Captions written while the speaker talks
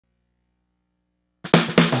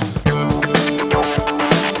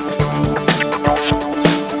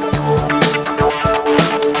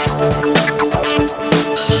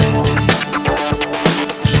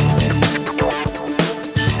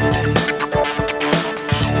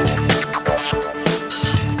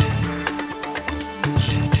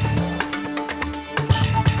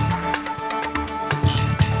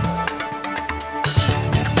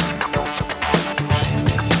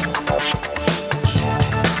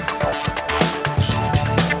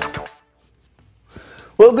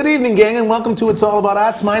Well, good evening, gang, and welcome to It's All About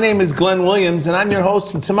Arts. My name is Glenn Williams, and I'm your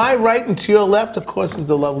host. And to my right and to your left, of course, is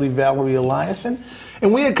the lovely Valerie Eliason.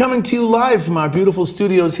 And we are coming to you live from our beautiful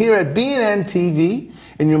studios here at BNN TV.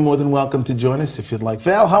 And you're more than welcome to join us if you'd like.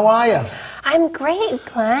 Val, how are you? I'm great,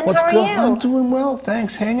 Glenn. What's how are going you? on? I'm doing well,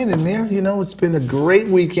 thanks. Hanging in there. You know, it's been a great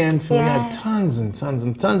weekend for me. I had Yes. tons and tons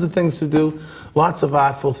and tons of things to do. Lots of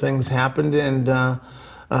artful things happened, and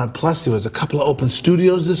plus there was a couple of open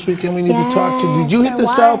studios this weekend we need to talk to. Did you hit the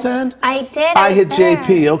South End? I did. I hit there.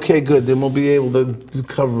 JP. Okay, good. Then we'll be able to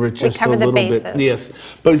cover it just a little bit. Yes.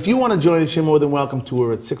 But if you want to join us, you're more than welcome to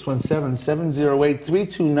her at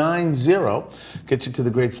 617-708-3290. Get you to the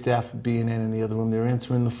great staff of BNN in the other room. They're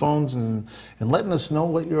answering the phones and letting us know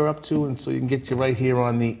what you're up to, and so you can get you right here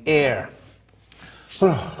on the air. It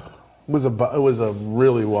was a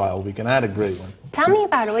really wild weekend. I had a great one. Tell me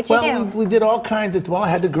about it. What'd you do? We did all kinds of, I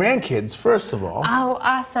had the grandkids, first of all. Oh,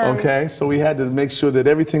 awesome. Okay, so we had to make sure that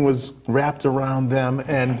everything was wrapped around them,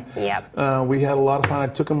 and we had a lot of fun. I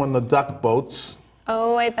took them on the duck boats.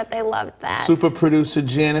 Oh, I bet they loved that. Super producer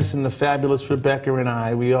Janice and the fabulous Rebecca and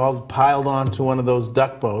I, we all piled onto one of those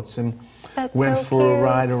duck boats and went for a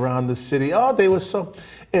ride around the city. Oh, they were so...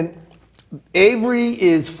 And Avery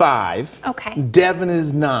is 5. Okay. Devin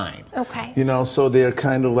is 9. Okay. You know, so they're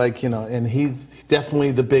kind of like, you know, and he's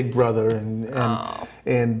definitely the big brother,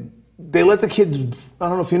 and they let the kids, I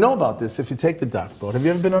don't know if you know about this, if you take the duck boat. Have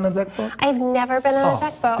you ever been on a duck boat? I've never been on a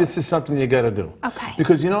duck boat. This is something you got to do. Okay.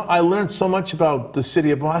 Because, you know, I learned so much about the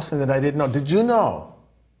city of Boston that I didn't know. Did you know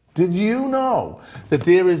that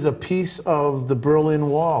there is a piece of the Berlin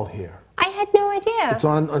Wall here? I had no idea. It's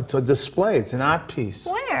a display. It's an art piece.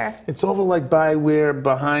 Where? It's over like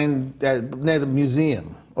behind near the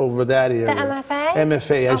museum, over that area. The MFA?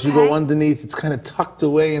 MFA. As you go underneath, it's kind of tucked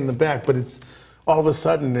away in the back, but it's all of a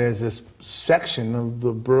sudden there's this section of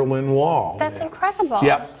the Berlin Wall. That's incredible.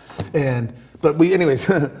 Yep. But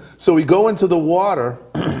anyways, so we go into the water,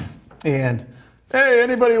 and hey,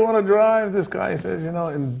 anybody want to drive? This guy says, you know,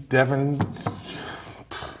 and Devin,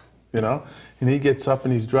 you know. And he gets up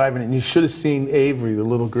and he's driving it. And you should have seen Avery, the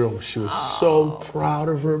little girl. She was so proud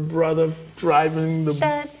of her brother driving the boat.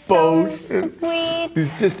 That's so sweet.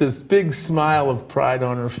 There's just this big smile of pride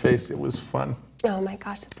on her face. It was fun. Oh my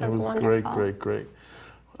gosh, that sounds wonderful. It was great.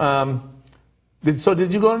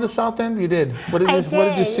 Did you go to the South End? You did. What did you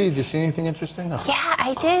see? Did you see anything interesting? No. Yeah,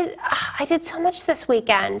 I did. I did so much this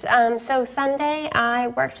weekend. So Sunday, I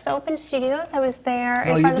worked the open studios. I was there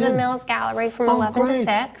in front of the Mills Gallery from 11 to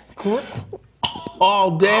 6. Cool.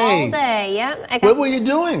 All day? All day, yep. What were you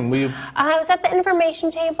doing? I was at the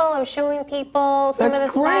information table. I was showing people some of the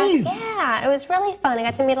spots. Yeah, it was really fun. I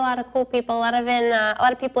got to meet a lot of cool people, a lot of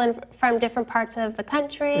people from different parts of the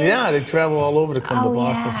country. Yeah, they travel all over to come to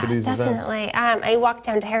Boston for these events. Definitely. I walked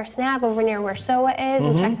down to Harrison Ave over near where SOA is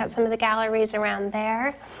and checked out some of the galleries around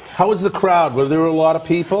there. How was the crowd? Were there a lot of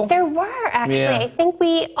people? There were, actually. Yeah. I think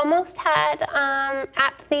we almost had,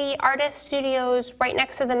 at the artist studios right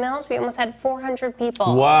next to the Mills, we almost had 400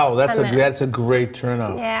 people. Wow, that's a great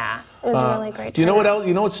turnout. Yeah, it was a really great turnout. You know what else?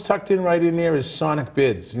 You know what's tucked in right in there is Sonic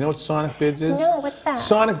Bids. You know what Sonic Bids is? No, what's that?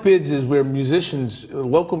 Sonic Bids is where musicians,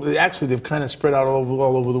 actually they've kind of spread out all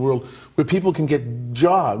over the world, where people can get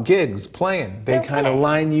gigs playing. They kind of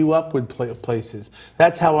line you up with places.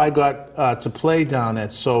 That's how I got to play down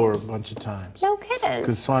at SOA a bunch of times. No kidding.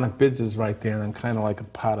 Because Sonic Bids is right there, and I'm kind of like a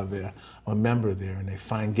part of a member there, and they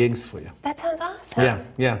find gigs for you. That sounds awesome.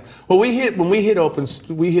 Yeah. Well, when we hit open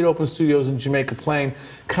studios in Jamaica Plain,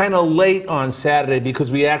 kind of late on Saturday because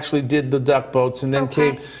we actually did the duck boats, and then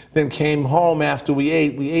came home after we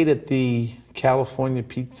ate. We ate at the California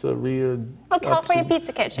Pizzeria. Oh, California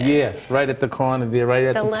Pizza Kitchen. Yes, right at the corner there, right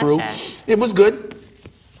at the crew. Delicious. It was good.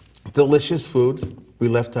 Delicious food. We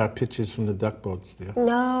left our pictures from the duck boats there.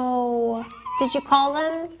 No. Did you call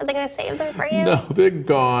them? Are they going to save them for you? No, they're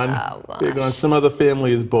gone. Oh, gosh. They're gone. Some other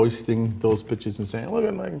family is boasting those pictures and saying, "Look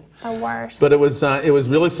at my." The worst. But it was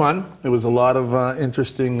really fun. It was a lot of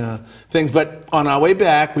interesting things. But on our way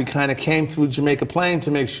back, we kind of came through Jamaica Plain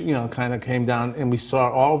to make sure, kind of came down and we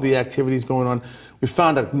saw all the activities going on. We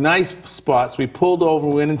found a nice spot, so we pulled over,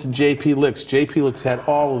 went into JP Licks. JP Licks had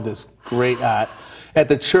all of this great art. At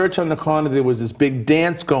the church on the corner, there was this big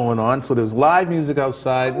dance going on, so there was live music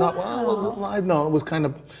outside. Was it live? No, it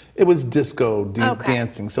was disco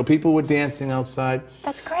dancing. So people were dancing outside.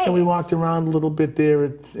 That's great. And we walked around a little bit there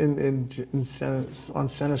on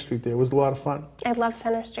Center Street there. It was a lot of fun. I love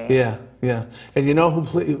Center Street. Yeah. And you know who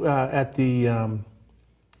played at the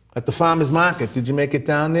At the farmer's market. Did you make it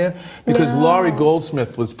down there? Because No. Laurie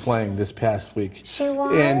Goldsmith was playing this past week. She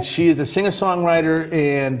was? And she is a singer-songwriter,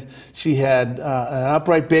 and she had an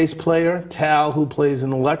upright bass player, Tal, who plays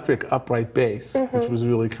an electric upright bass, which was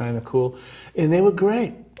really kind of cool. And they were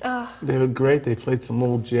great. They were great. They played some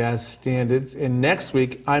old jazz standards. And next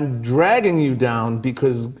week, I'm dragging you down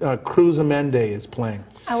because Cruz Amende is playing.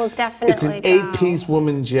 I will definitely It's an go. 8-piece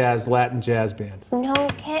woman jazz, Latin jazz band. No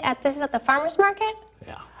kid. This is at the farmer's market?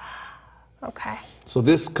 Yeah. Okay. So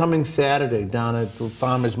this coming Saturday down at the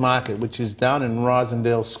Farmers Market, which is down in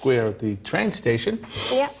Rosendale Square at the train station,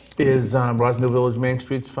 Yep. is Rosendale Village Main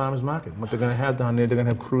Street's Farmers Market. What they're going to have down there, they're going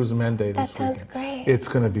to have Cruz Amende this That sounds weekend. great. It's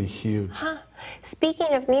going to be huge. Huh.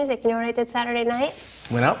 Speaking of music, you know what I did Saturday night?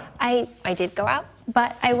 Went out? I did go out,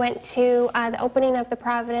 but I went to the opening of the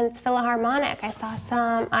Providence Philharmonic. I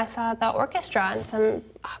saw the orchestra and some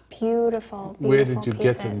beautiful, beautiful Where did you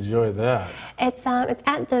pieces. get to enjoy that? It's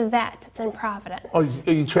at the Vet. It's in Providence. Oh,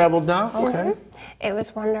 you traveled down? Okay. It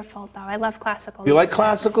was wonderful, though. I love classical You music. like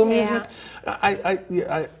classical music?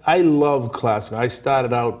 Yeah. I love classical. I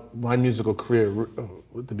started out my musical career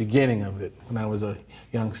at the beginning of it when I was a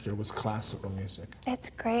youngster was classical music. It's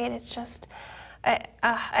great. It's just,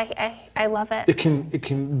 I love it. It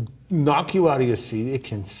can knock you out of your seat. It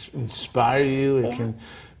can inspire you. It can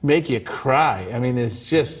make you cry. I mean, there's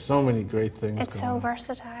just so many great things. It's so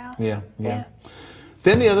versatile. Yeah.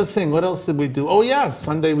 Then the other thing, what else did we do? Oh yeah,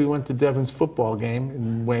 Sunday we went to Devon's football game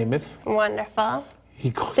in Weymouth. Wonderful.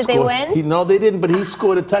 Did they win? No, they didn't. But he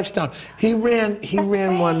scored a touchdown. He ran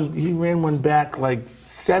one back like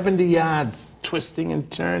 70 yards, twisting and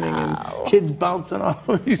turning, and kids bouncing off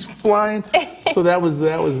him. He's flying. So that was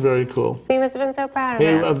very cool. You must have been so proud of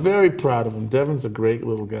Hey, him. I'm very proud of him. Devon's a great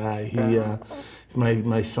little guy. He's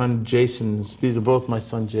my son Jason's. These are both my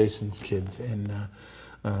son Jason's kids, and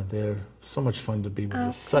they're so much fun to be with.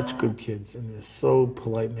 They're such good kids, and they're so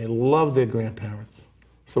polite, and they love their grandparents.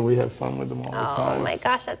 So we have fun with them all the time. Oh my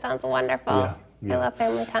gosh, that sounds wonderful. Yeah. I love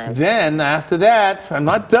family time. Then after that, I'm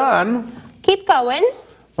not done. Keep going.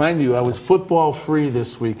 Mind you, I was football free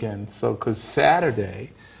this weekend. So, because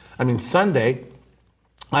Sunday,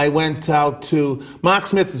 I went out to, Mark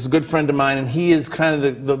Smith is a good friend of mine, and he is kind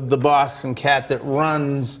of the boss and cat that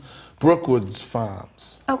runs Brookwood's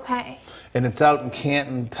Farms. Okay. And it's out in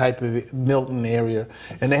Canton type of Milton area.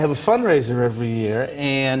 And they have a fundraiser every year,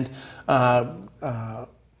 and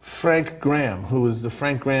Frank Graham, who is the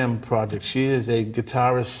Frank Graham Project, she is a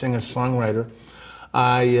guitarist, singer, songwriter.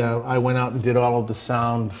 I went out and did all of the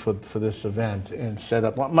sound for this event and set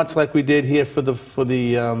up, much like we did here for the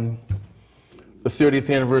 30th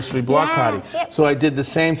anniversary block party. Yep. So I did the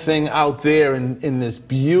same thing out there in this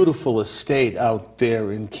beautiful estate out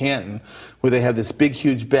there in Canton, where they have this big,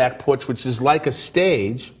 huge back porch, which is like a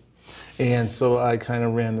stage. And so I kind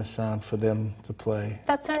of ran the sound for them to play.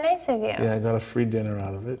 That's so nice of you. Yeah, I got a free dinner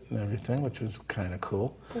out of it and everything, which was kind of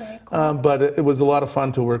cool. Very cool. But it was a lot of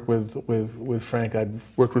fun to work with Frank. I'd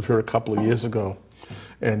worked with her a couple of years ago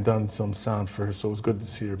and done some sound for her, so it was good to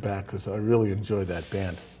see her back because I really enjoy that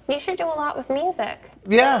band. You should do a lot with music.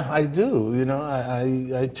 Yeah, I do. You know,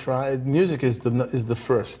 I try. Music is the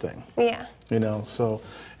first thing. Yeah. You know, so,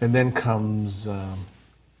 and then comes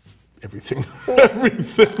everything,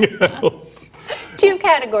 everything else. Two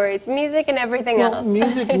categories, music and everything else.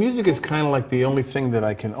 Music is kind of like the only thing that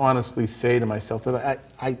I can honestly say to myself that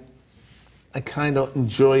I kind of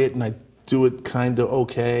enjoy it and I do it kind of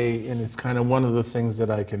okay, and it's kind of one of the things that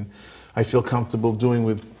I feel comfortable doing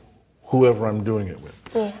with whoever I'm doing it with.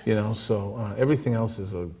 Yeah. You know, so everything else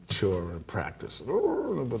is a chore and practice.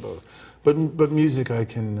 But music I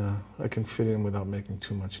can fit in without making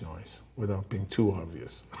too much noise, without being too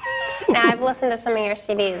obvious. Now, I've listened to some of your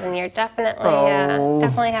CDs, and you're definitely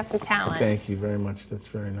definitely have some talent. Thank you very much. That's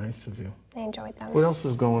very nice of you. I enjoyed them. What else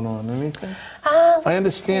is going on? Anything? Let's I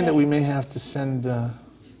understand see. that we may have to send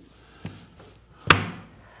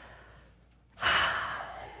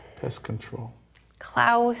pest control.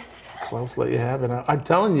 Klaus. Klaus let you have it. I'm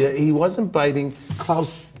telling you, he wasn't biting.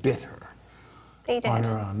 Klaus bit her. They did. On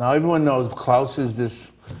her arm. Now everyone knows Klaus is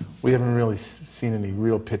this. We haven't really seen any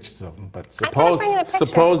real pictures of him, but thought I'd bring in a picture.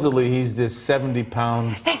 supposedly he's this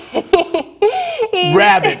 70-pound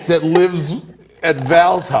rabbit that lives at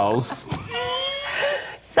Val's house.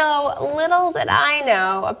 So little did I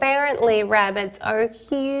know, apparently rabbits are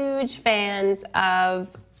huge fans of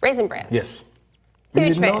Raisin Bran. Yes. You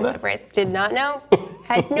Huge didn't know fans that? of Raisin. Did not know.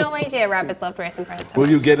 Had no idea rabbits loved Raisin Bran so Will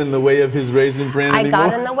much. you get in the way of his Raisin Bran I anymore?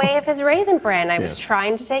 got in the way of his Raisin Bran. I was Yes.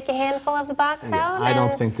 trying to take a handful of the box out. I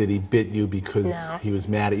don't and think that he bit you because No. he was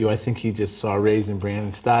mad at you. I think he just saw Raisin Bran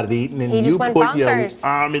and started eating, and He you just went put your bonkers.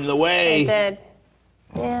 arm in the way. I did.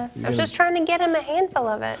 Yeah, I was just trying to get him a handful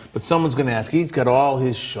of it. But someone's going to ask. He's got all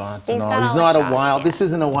his shots and all. He's got not all a his wild. shots, This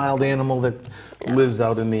isn't a wild animal that lives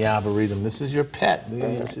out in the arboretum. This is your pet.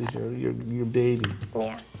 This is your baby.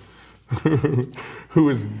 Yeah.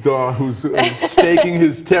 Who's staking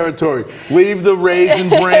his territory. Leave the Raisin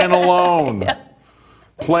Bran alone. Yeah.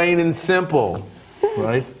 Plain and simple,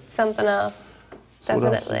 right? Something else.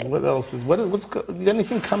 Definitely. What's you got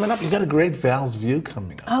anything coming up? You got a great Val's View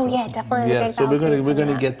coming up. Oh yeah, definitely. Yeah, so we're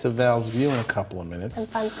gonna get to Val's View in a couple of minutes.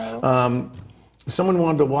 Some fun things. Someone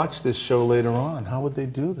wanted to watch this show later on. How would they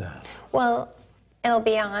do that? Well, it'll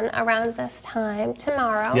be on around this time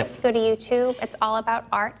tomorrow. Yep. If you go to YouTube, it's All About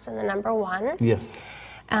Arts and the number 1. Yes.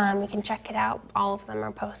 You can check it out. All of them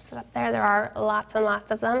are posted up there. There are lots and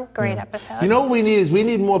lots of them. Great episodes. You know what we need is we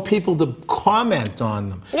need more people to comment on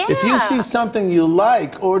them. Yeah. If you see something you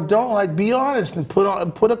like or don't like, be honest and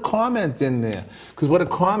put a comment in there. Because what a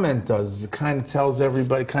comment does is it kind of tells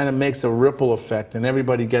everybody, kind of makes a ripple effect, and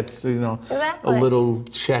everybody gets a little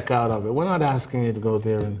check out of it. We're not asking you to go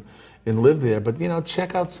there and live there, but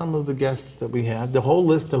check out some of the guests that we have. The whole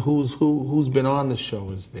list of who's been on the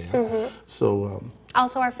show is there. Mm-hmm. So.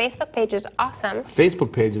 Also, our Facebook page is awesome.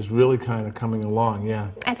 Facebook page is really kind of coming along, yeah.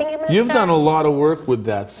 I think I'm going to You've done a lot of work with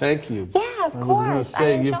that. Thank you. Yeah, of course. I was going to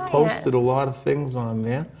say, you've posted a lot of things on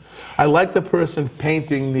there. I like the person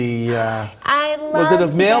painting the. I love Was it a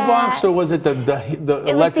mailbox that. or was it the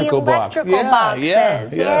electrical box? It was the electrical boxes. Yeah.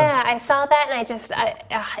 Yeah, I saw that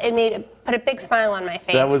and it put a big smile on my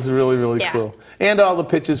face. That was really, really cool. And all the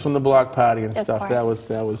pictures from the block party and Of stuff. course.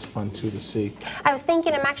 That was fun too to see. I was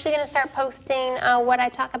thinking I'm actually going to start posting what I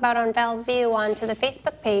talk about on Val's View onto the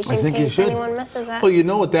Facebook page in case anyone misses it. Well, you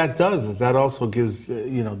know what that does is that also gives,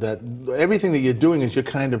 that everything that you're doing is you're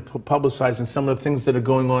kind of publicizing some of the things that are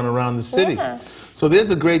going on around the city. Yeah. So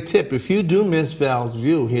there's a great tip. If you do miss Val's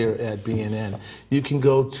View here at BNN, you can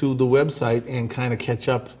go to the website and kind of catch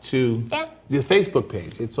up to the Facebook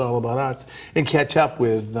page. It's All About Arts, and catch up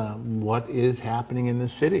with what is happening in the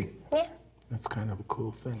city. Yeah. That's kind of a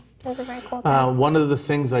cool thing. That's a very cool thing. One of the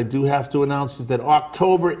things I do have to announce is that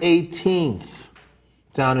October 18th,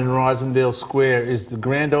 down in Rosendale Square, is the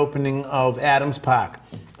grand opening of Adams Park.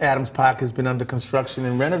 Adams Park has been under construction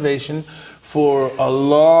and renovation for a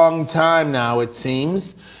long time now, it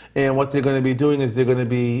seems. And what they're going to be doing is they're going to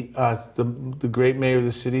be, the great mayor of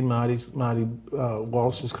the city, Marty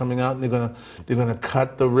Walsh, is coming out, and they're going to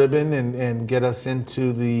cut the ribbon and get us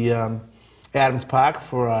into the Adams Park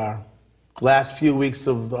for our last few weeks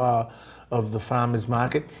of the farmers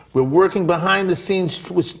market. We're working behind the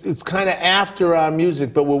scenes, which it's kind of after our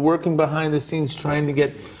music, but we're working behind the scenes trying to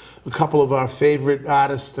get a couple of our favorite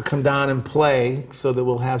artists to come down and play so that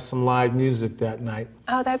we'll have some live music that night.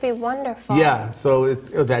 Oh, that'd be wonderful. Yeah, so it's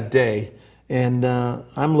that day. And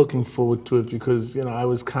I'm looking forward to it because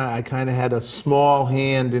I kind of had a small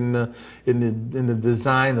hand in the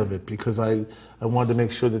design of it because I wanted to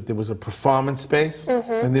make sure that there was a performance space,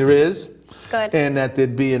 and there is. Good. And that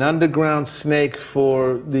there'd be an underground snake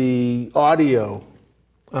for the audio,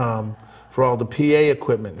 for all the PA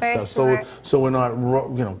equipment and Very stuff. smart. So we're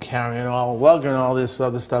not carrying lugging all this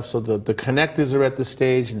other stuff. So the connectors are at the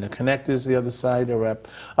stage, and the connectors the other side are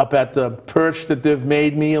up at the perch that they've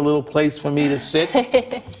made me a little place for me to sit.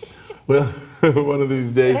 Well, one of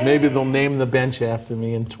these days, maybe they'll name the bench after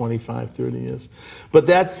me in 25, 30 years. But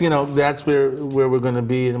that's where we're going to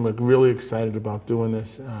be, and we're really excited about doing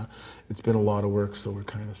this. It's been a lot of work, so we're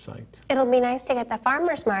kind of psyched. It'll be nice to get the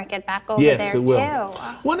farmers market back over yes, there it will.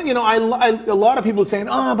 too. A lot of people are saying,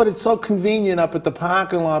 but it's so convenient up at the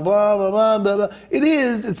parking lot, blah, blah, blah, blah, blah. It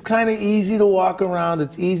is. It's kind of easy to walk around.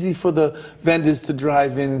 It's easy for the vendors to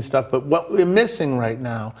drive in and stuff. But what we're missing right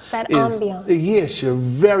now is that ambiance. Yes, you're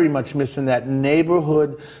very much missing that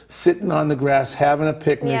neighborhood, sitting on the grass, having a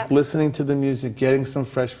picnic, listening to the music, getting some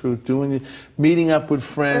fresh fruit, meeting up with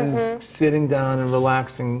friends, sitting down and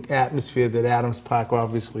relaxing atmosphere that Adams Park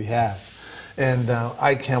obviously has. And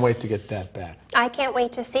I can't wait to get that back. I can't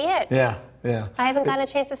wait to see it. Yeah. I haven't gotten a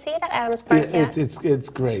chance to see it at Adams Park yet. It's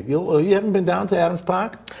great. You haven't been down to Adams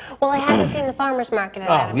Park? Well, I haven't seen the farmers market at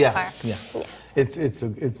Adams Park. Yeah. Yes. It's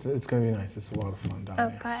going to be nice. It's a lot of fun down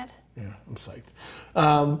there. Oh, good. Yeah, I'm psyched.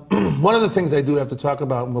 One of the things I do have to talk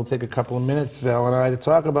about, and we'll take a couple of minutes, Val and I, to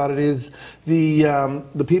talk about it, is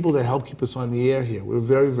the people that help keep us on the air here. We're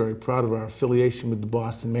very, very proud of our affiliation with the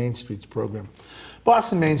Boston Main Streets program.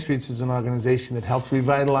 Boston Main Streets is an organization that helps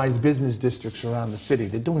revitalize business districts around the city.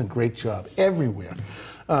 They're doing a great job everywhere.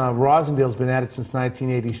 Rosendale's been at it since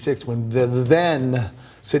 1986 when the then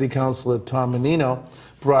City Councilor Tom Menino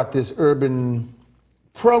brought this urban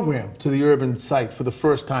program to the urban site for the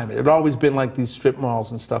first time. It had always been like these strip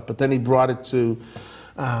malls and stuff, but then he brought it to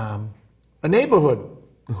a neighborhood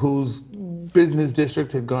whose business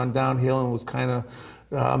district had gone downhill and was kind of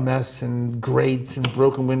a mess, and grates and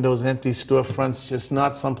broken windows, empty storefronts, just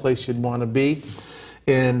not someplace you'd want to be.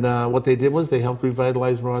 And what they did was they helped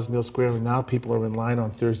revitalize Rosendale Square, and now people are in line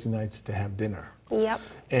on Thursday nights to have dinner. Yep.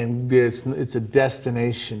 And it's a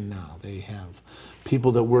destination now. They have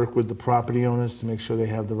people that work with the property owners to make sure they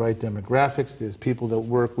have the right demographics. There's people that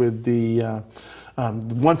work with the,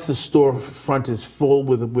 once the storefront is full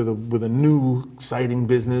with a new exciting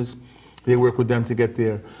business, they work with them to get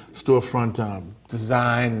their storefront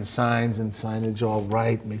design and signs and signage all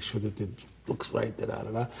right, make sure that it looks right,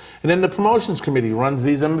 da-da-da-da. And then the promotions committee runs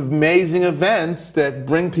these amazing events that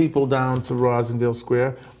bring people down to Rosendale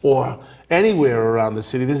Square or anywhere around the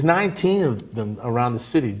city. There's 19 of them around the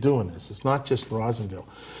city doing this. It's not just Rosendale.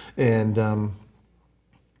 And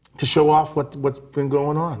to show off what's been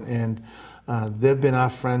going on. And they've been our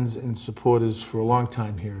friends and supporters for a long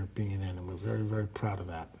time here at B&N, and we're very, very proud of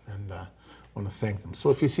that. And want to thank them. So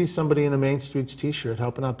if you see somebody in a Main Streets t-shirt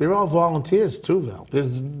helping out, they're all volunteers too, Val.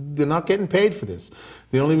 They're not getting paid for this.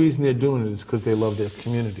 The only reason they're doing it is because they love their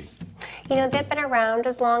community. You know, they've been around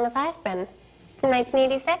as long as I've been. From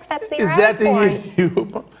 1986, that's the year Is I that was born. the year you were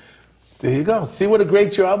born? There you go. See what a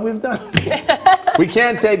great job we've done? we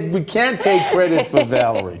can't take credit for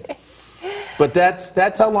Valerie. But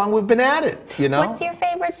that's how long we've been at it, you know? What's your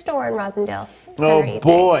favorite store in Rosendale Center? Oh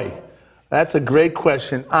boy, that's a great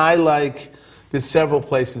question. There's several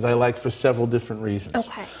places I like for several different reasons.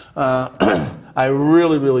 Okay. I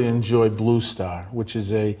really, really enjoy Blue Star, which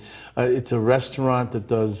is it's a restaurant that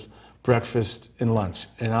does breakfast and lunch,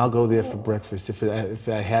 and I'll go there for breakfast. If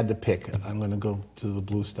I had to pick, I'm going to go to the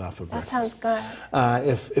Blue Star for breakfast. That sounds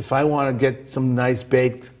good. If I want to get some nice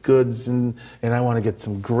baked goods and I want to get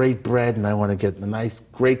some great bread and I want to get a nice,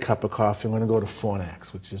 great cup of coffee, I'm going to go to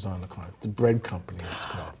Fornax, which is on the corner. The bread company, it's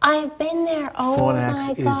called. I've been there. Oh Fornax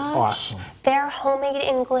my is gosh. awesome. Their homemade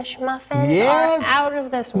English muffins Yes. are out of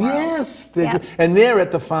this world. Yes, Yep. and they're at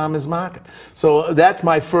the farmers market. So that's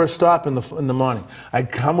my first stop in the morning. I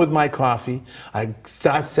come with my coffee. I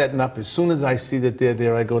start setting up. As soon as I see that they're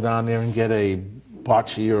there, I go down there and get a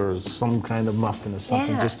bocce or some kind of muffin or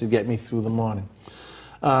something just to get me through the morning.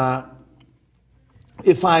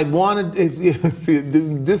 If I wanted, see,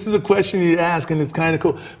 this is a question you ask, and it's kind of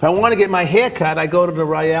cool. If I want to get my hair cut, I go to the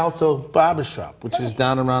Rialto Barbershop, which is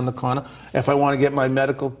down around the corner. If I want to get my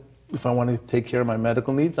if I want to take care of my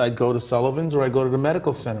medical needs, I go to Sullivan's or I go to the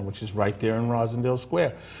medical center, which is right there in Rosendale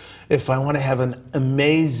Square. If I want to have an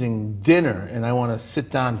amazing dinner and I want to sit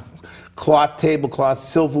down, cloth, tablecloth,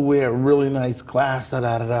 silverware, really nice glass,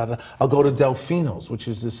 I'll go to Delfino's, which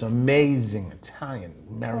is this amazing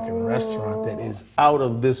Italian-American restaurant that is out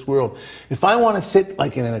of this world. If I want to sit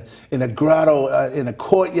like in a grotto, in a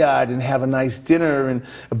courtyard and have a nice dinner and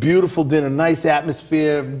a beautiful dinner, nice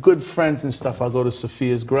atmosphere, good friends and stuff, I'll go to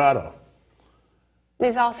Sophia's Grotto.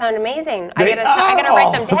 These all sound amazing. I gotta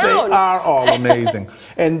write them down. They are all amazing.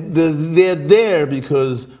 And they're there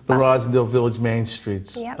because the Rosendale Village Main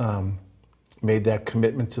Streets made that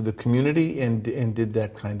commitment to the community and did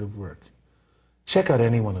that kind of work. Check out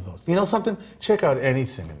any one of those. You know something? Check out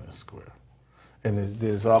anything in this square. And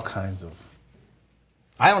there's all kinds of...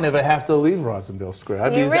 I don't ever have to leave Rosendale Square.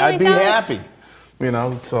 I'd be happy. You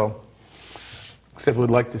know, so... Except we'd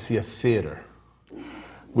like to see a theater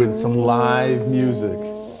with some live music.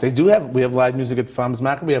 We have live music at the Farmers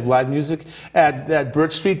Market. We have live music at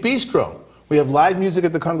Birch Street Bistro. We have live music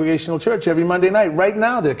at the Congregational Church every Monday night. Right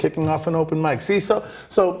now, they're kicking off an open mic. See, so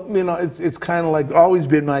you know, it's kind of like always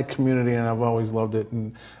been my community, and I've always loved it,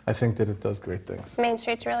 and I think that it does great things. Main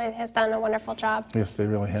Streets really has done a wonderful job. Yes, they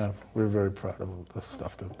really have. We're very proud of the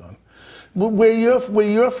stuff they've done. Where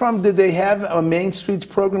you're from, did they have a Main Streets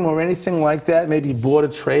program or anything like that? Maybe Board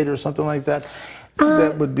of Trade or something like that?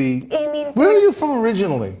 That would be... Where are you from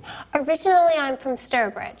originally? Originally, I'm from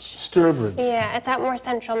Sturbridge. Sturbridge. Yeah, it's out more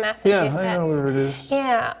central Massachusetts. Yeah, I know where it is.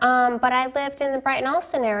 Yeah, but I lived in the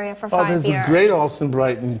Brighton-Allston area for 5 years. Oh, there's a great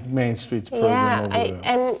Allston-Brighton Main Streets program over there.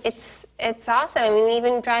 And it's awesome. I mean,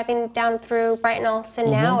 even driving down through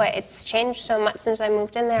Brighton-Allston now, it's changed so much since I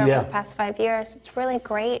moved in there over the past 5 years. It's really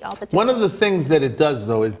great all the time. One of the things that it does,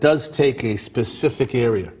 though, it does take a specific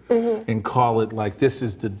area and call it like this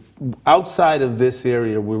is the... Outside of this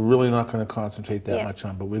area, we're really not going to concentrate that much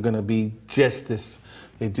on, but we're going to be just this.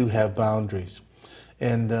 They do have boundaries.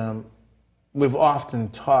 And we've often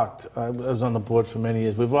talked, I was on the board for many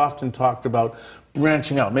years, we've often talked about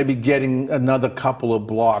branching out, maybe getting another couple of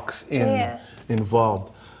blocks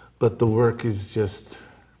involved. But the work is just...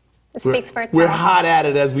 It speaks for itself. We're hot at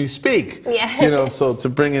it as we speak. Yeah. You know, so to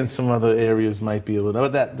bring in some other areas might be a little...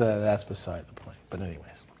 But that's beside the point. But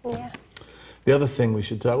anyways. Yeah. The other thing we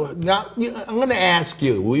should talk about, now, I'm going to ask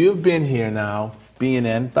you, well, you've been here now,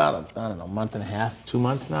 BNN, about, I don't know, a month and a half, 2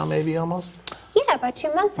 months now, maybe almost? Yeah, about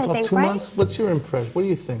 2 months, I think, 2 right? months? What's your impression? What do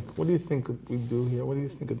you think? What do you think we do here? What do you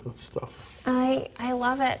think of this stuff? I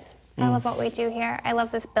love it. I love what we do here. I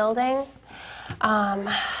love this building.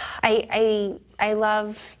 I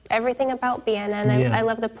love everything about BNN. Yeah. I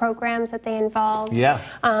love the programs that they involve. Yeah.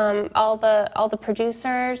 All the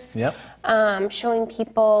producers. Yep. Showing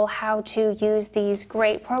people how to use these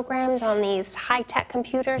great programs on these high-tech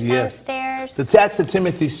computers downstairs. That's the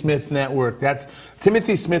Timothy Smith Network.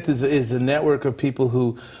 Timothy Smith is a network of people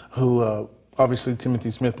who obviously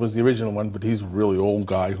Timothy Smith was the original one, but he's a really old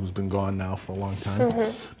guy who's been gone now for a long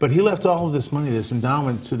time. But he left all of this money, this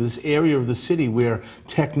endowment, to this area of the city where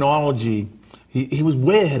technology, he was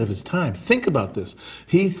way ahead of his time. Think about this.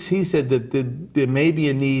 He said that there may be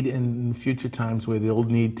a need in future times where they'll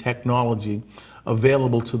need technology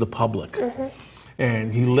available to the public.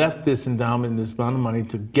 And he left this endowment, this amount of money,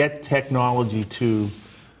 to get technology to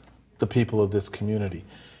the people of this community.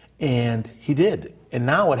 And he did. And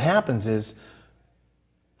now what happens is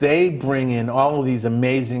they bring in all of these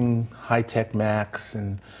amazing high-tech Macs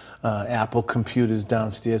and Apple computers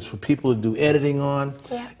downstairs for people to do editing on.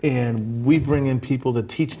 Yeah. And we bring in people to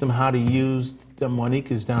teach them how to use them.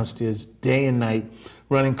 Monique is downstairs day and night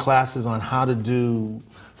running classes on how to do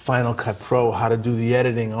Final Cut Pro, how to do the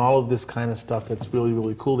editing, all of this kind of stuff that's really,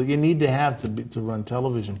 really cool that you need to have to run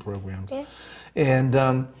television programs. Yeah. And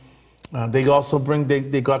they also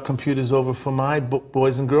they got computers over for my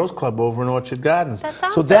Boys and Girls Club over in Orchard Gardens. That's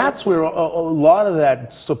awesome. So that's where a lot of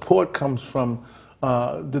that support comes from,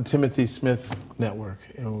 the Timothy Smith Network.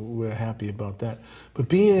 And we're happy about that. But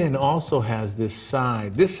BNN also has this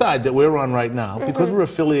side that we're on right now, because we're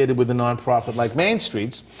affiliated with a nonprofit like Main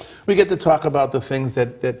Streets. We get to talk about the things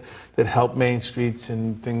that help Main Streets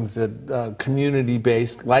and things that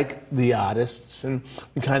community-based, like the artists, and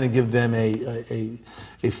we kind of give them a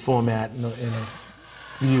format and a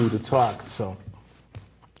view to talk. So,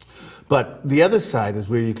 but the other side is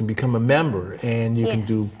where you can become a member and you can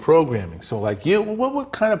do programming. So, like you,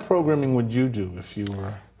 what kind of programming would you do if you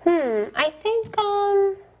were? I think,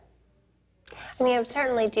 I mean, I would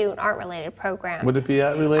certainly do an art-related program. Would it be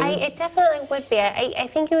art-related? It definitely would be. I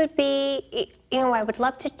think it would be, you know, I would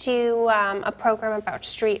love to do a program about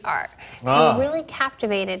street art. So I'm really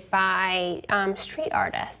captivated by street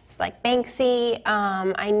artists like Banksy.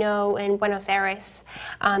 I know in Buenos Aires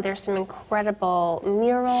there's some incredible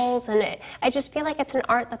murals, and I just feel like it's an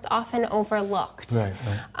art that's often overlooked. Right,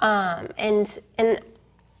 right. And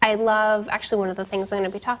I love, actually one of the things I'm going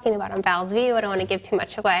to be talking about on Val's View, I don't want to give too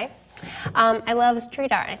much away. I love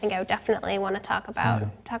street art. I think I would definitely want to talk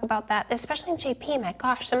about that, especially in JP. My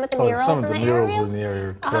gosh, some of the murals in the area are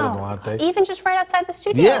incredible, aren't they? Even just right outside the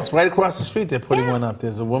studio. Yes, right across the street. They're putting one up.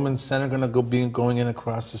 There's a women's center going in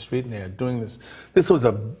across the street, and they're doing this. This was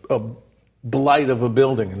a blight of a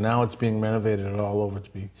building, and now it's being renovated all over to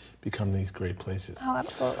become these great places. Oh,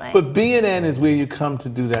 absolutely. But BNN is where you come to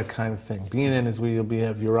do that kind of thing. BNN is where you'll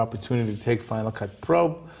have your opportunity to take Final Cut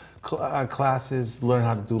Pro classes, learn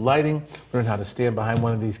how to do lighting, learn how to stand behind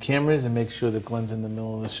one of these cameras and make sure that Glenn's in the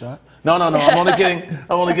middle of the shot. No, I'm only kidding.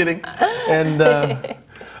 I'm only kidding. And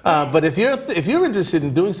but if you're interested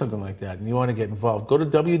in doing something like that and you want to get involved, go to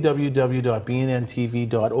www.bnntv.org.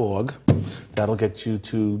 That'll get you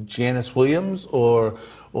to Janice Williams or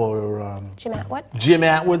Jim Atwood. Jim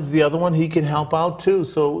Atwood's the other one. He can help out too.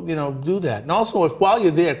 So, you know, do that. And also, while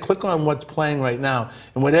you're there, click on what's playing right now,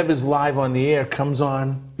 and whatever's live on the air comes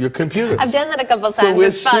on your computer. I've done that a couple times. So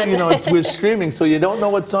it's fun. You know, we're streaming, so you don't know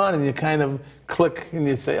what's on, and you kind of click and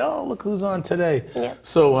you say, "Oh, look who's on today." Yep.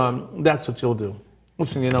 So that's what you'll do.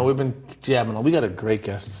 Listen, you know, we've been jabbing on. We got a great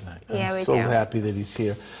guest tonight. Yeah, I'm we so do. happy that he's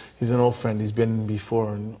here. He's an old friend. He's been in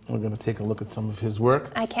before, and we're going to take a look at some of his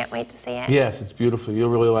work. I can't wait to see it. Yes, it's beautiful. You'll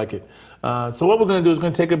really like it. So what we're going to do is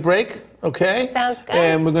going to take a break, okay? Sounds good.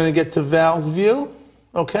 And we're going to get to Val's View,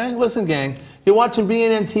 okay? Listen, gang, you're watching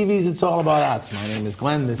BNN TV's It's All About Arts. My name is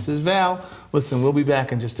Glenn. This is Val. Listen, we'll be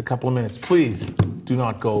back in just a couple of minutes. Please do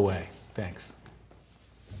not go away. Thanks.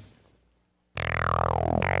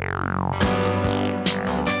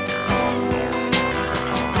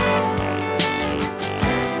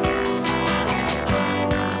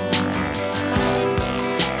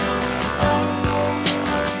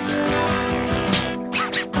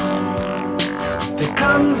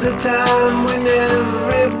 Comes a time when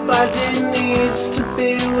everybody needs to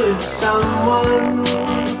be with someone.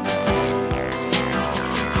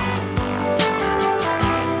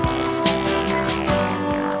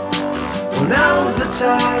 Well, now's the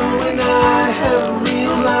time when I have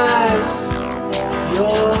realized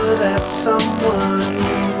you're that someone.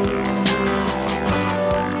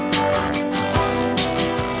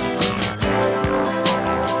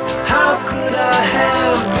 How could I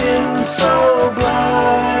have been so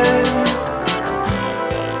blind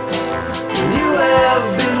when you have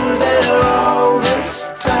been there all this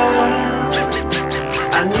time?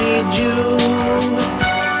 I need you,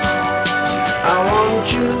 I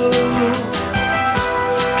want you.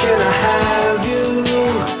 Can I have you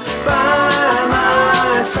by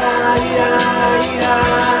my side?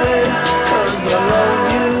 'Cause I love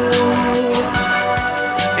you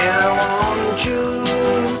and I want you.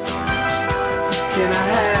 Can I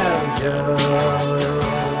have you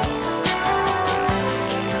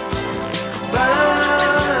by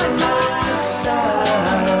my side?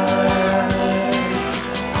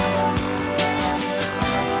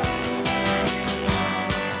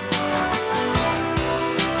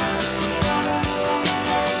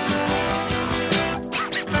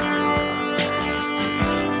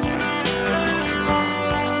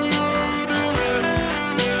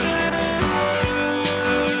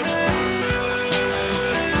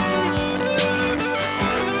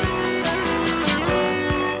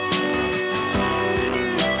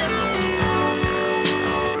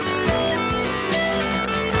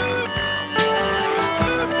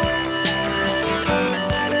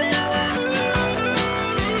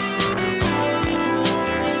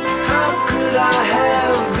 I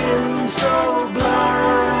have been so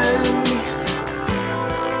blind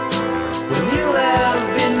when you have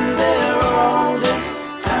been there all this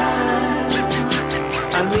time.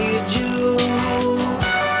 I need you,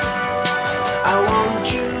 I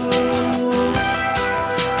want you.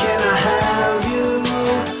 Can I have you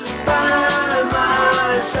by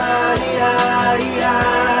my side?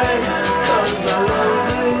 'Cause I love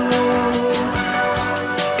you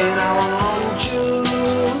and I want you.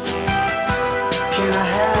 Can I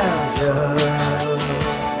have you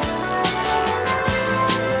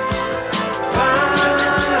by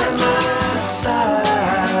my side?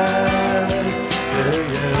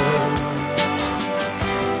 Yeah, yeah.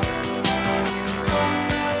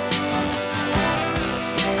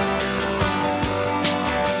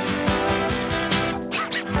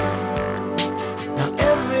 Now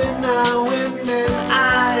every now and then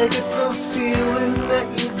I get the feeling that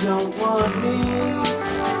you don't want me.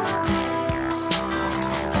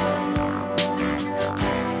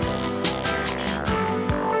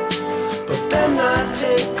 Then I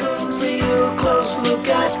take a real close look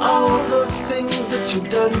at all the things that you've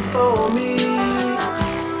done for me.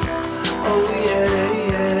 Oh yeah,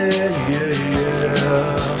 yeah, yeah,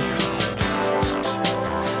 yeah.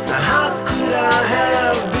 Now how could I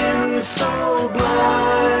have been so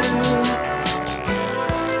blind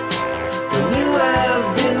when you have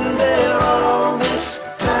been there all this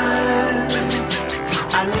time?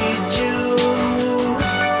 I need you,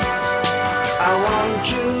 I want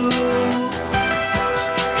you.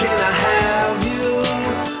 Can I have you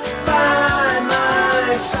by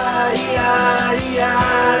my side?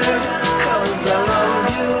 'Cause I love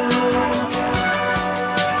you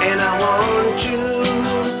and I want you.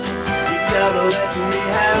 You gotta let me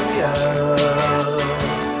have you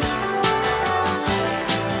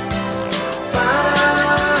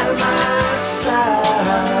by my side.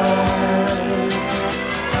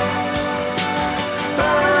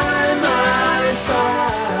 By my side.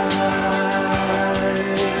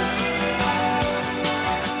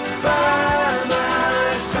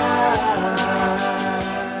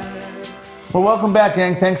 Well, welcome back,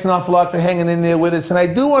 gang. Thanks an awful lot for hanging in there with us. And I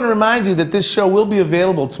do want to remind you that this show will be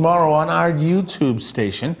available tomorrow on our YouTube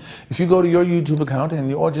station. If you go to your YouTube account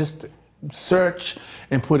or just search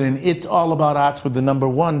and put in "It's All About Arts" with the number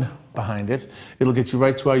 1 behind it, it'll get you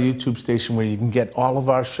right to our YouTube station where you can get all of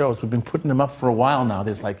our shows. We've been putting them up for a while now.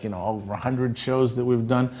 There's like, over 100 shows that we've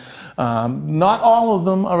done. Not all of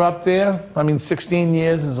them are up there. I mean, 16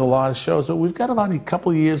 years is a lot of shows, but we've got about a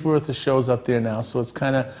couple years worth of shows up there now, so it's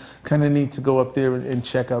kind of neat to go up there and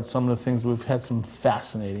check out some of the things. We've had some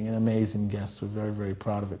fascinating and amazing guests. We're very, very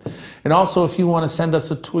proud of it. And also, if you want to send us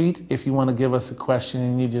a tweet, if you want to give us a question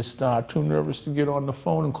and you just too nervous to get on the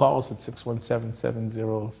phone, and call us at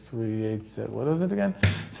 617-703-87. What is it again?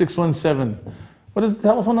 617. What is the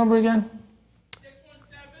telephone number again?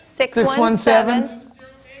 617.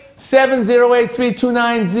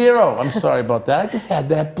 708-3290. I'm sorry about that. I just had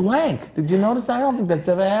that blank. Did you notice? I don't think that's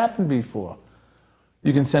ever happened before.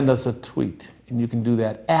 You can send us a tweet, and you can do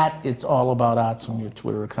that at It's All About Arts on your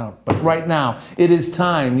Twitter account. But right now, it is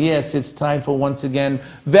time. Yes, it's time for, once again,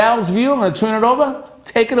 Val's View. I'm going to turn it over.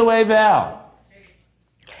 Take it away, Val.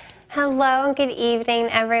 Hello and good evening,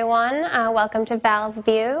 everyone. Welcome to Val's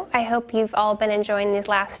View. I hope you've all been enjoying these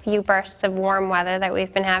last few bursts of warm weather that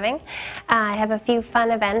we've been having. I have a few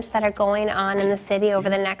fun events that are going on in the city over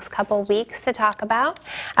the next couple weeks to talk about.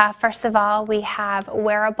 First of all, we have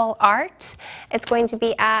Wearable Art. It's going to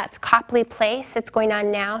be at Copley Place. It's going on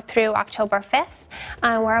now through October 5th.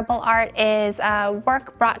 Wearable Art is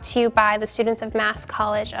work brought to you by the students of Mass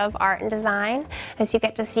College of Art and Design, as you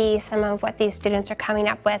get to see some of what these students are coming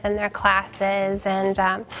up with in their classes and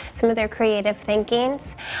some of their creative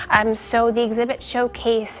thinkings. So the exhibit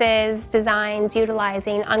showcases designs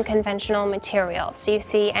utilizing unconventional materials. So you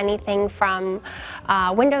see anything from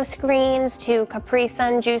window screens to Capri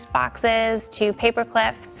Sun juice boxes to paper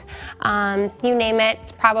clips. You name it,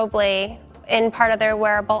 it's probably in part of their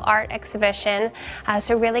wearable art exhibition.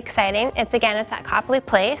 So really exciting. It's at Copley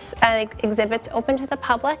Place. Exhibit's open to the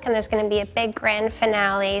public, and there's going to be a big grand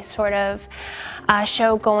finale sort of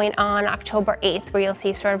show going on October 8th, where you'll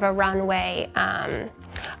see sort of a runway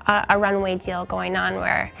deal going on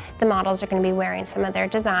where the models are going to be wearing some of their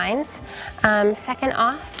designs. Second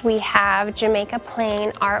off, we have Jamaica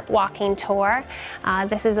Plain Art Walking Tour.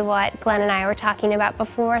 This is what Glenn and I were talking about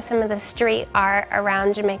before. Some of the street art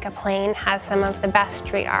around Jamaica Plain has some of the best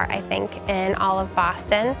street art, I think, in all of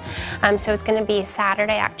Boston. So it's going to be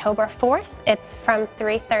Saturday, October 4th. It's from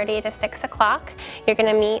 3:30 to 6 o'clock. You're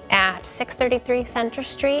going to meet at 633 Center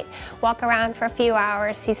Street, walk around for a few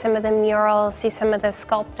hours, see some of the murals, see some of the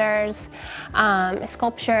sculptures and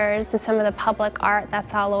some of the public art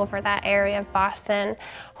that's all over that area of Boston.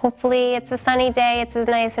 Hopefully it's a sunny day, it's as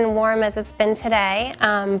nice and warm as it's been today,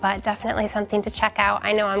 but definitely something to check out.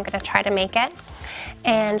 I know I'm going to try to make it.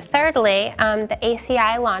 And thirdly, the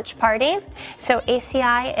ACI launch party. So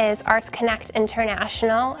ACI is Arts Connect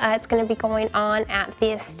International. It's going to be going on at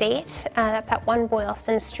the Estate. That's at 1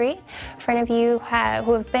 Boylston Street. For any of you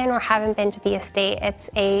who have been or haven't been to the Estate, it's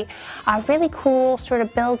a really cool sort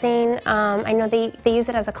of building. I know they use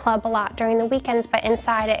it as a club a lot during the weekends, but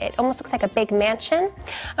inside it almost looks like a big mansion.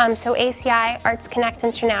 So ACI, Arts Connect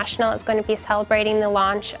International, is going to be celebrating the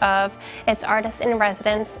launch of its Artists in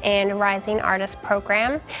Residence and Rising Artist program.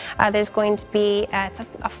 There's going to be, it's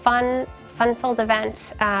a fun-filled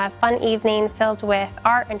event, fun evening filled with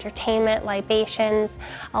art, entertainment, libations.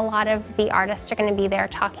 A lot of the artists are going to be there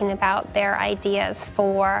talking about their ideas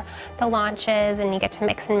for the launches, and you get to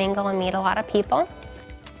mix and mingle and meet a lot of people.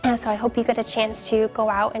 So I hope you get a chance to go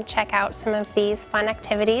out and check out some of these fun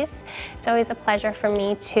activities. It's always a pleasure for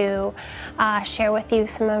me to share with you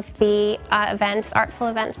some of the artful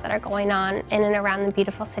events that are going on in and around the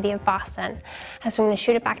beautiful city of Boston. So I'm going to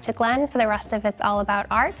shoot it back to Glenn for the rest of It's All About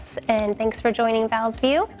Arts, and thanks for joining Val's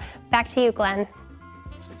View. Back to you, Glenn.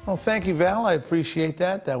 Well, thank you, Val. I appreciate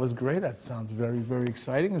that. That was great. That sounds very, very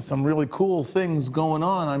exciting, and some really cool things going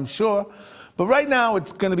on, I'm sure. But right now,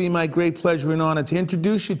 it's going to be my great pleasure and honor to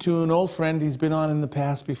introduce you to an old friend. He's been on in the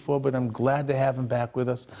past before, but I'm glad to have him back with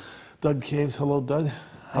us. Doug Caves. Hello, Doug.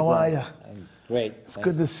 How are you? I'm great. It's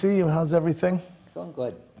good to see you. How's everything? It's going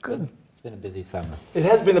good. Good. It's been a busy summer. It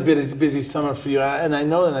has been a busy summer for you, and I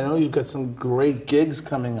know you've got some great gigs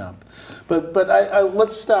coming up. But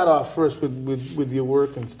let's start off first with your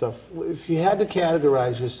work and stuff. If you had to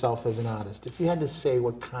categorize yourself as an artist, if you had to say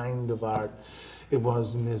what kind of art it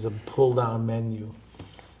was, and there's a pull-down menu,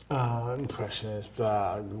 impressionist,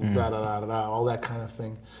 all that kind of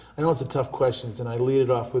thing. I know it's a tough question, and I lead it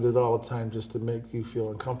off with it all the time just to make you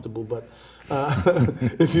feel uncomfortable, but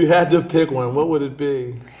if you had to pick one, what would it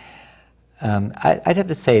be? I'd have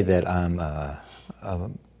to say that I'm a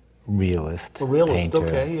realist. A realist, painter.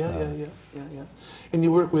 Okay, yeah. And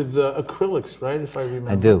you work with acrylics, right, if I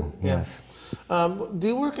remember? I do, yeah. yes. Do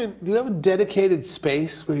you have a dedicated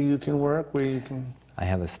space where you can work, where you can? I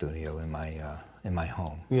have a studio in my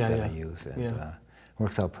home that I use, and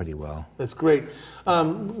works out pretty well. That's great.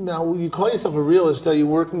 Now, you call yourself a realist. Are you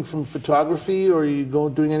working from photography, or are you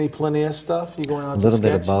doing any plein air stuff? You going out to sketch? A little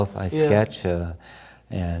bit of both. I sketch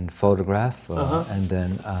and photograph, and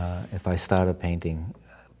then if I start a painting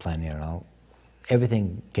plein air,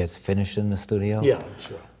 everything gets finished in the studio. Yeah,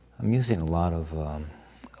 sure. I'm using a lot of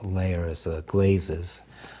layers, glazes,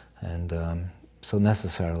 and so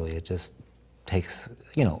necessarily it just takes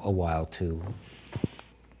a while to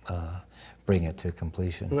bring it to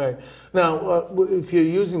completion. Right. Now, if you're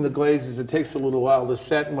using the glazes, it takes a little while to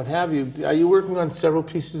set and what have you. Are you working on several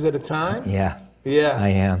pieces at a time? Yeah. Yeah. I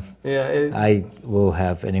am. Yeah. I will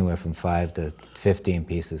have anywhere from 5 to 15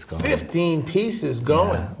 pieces going. 15 pieces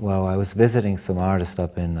going? Yeah. Well, I was visiting some artists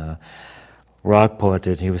up in rock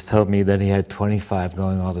portrait. He was telling me that he had 25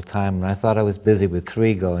 going all the time, and I thought I was busy with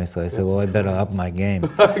 3 going, so I said, well, I better up my game.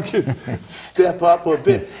 Step up a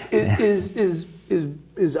bit. Is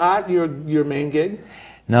art your main gig?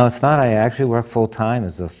 No, it's not. I actually work full-time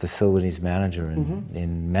as a facilities manager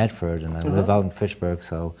in Medford, and I live out in Fitchburg,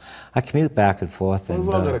 so I commute back and forth. We've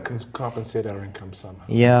all got to compensate our income somehow.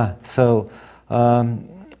 Yeah, so,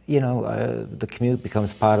 you know, the commute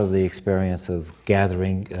becomes part of the experience of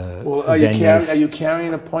gathering Well, are you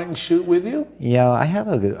carrying a point and shoot with you? Yeah, I have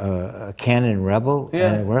a Canon Rebel,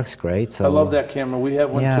 and it works great. So I love that camera. We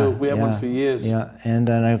have one too. We have one for years. Yeah, and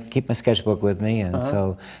then I keep my sketchbook with me, and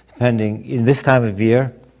so depending, in this time of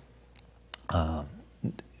year,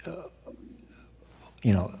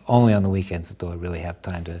 you know, only on the weekends do I really have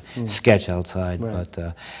time to sketch outside, but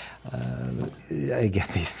I get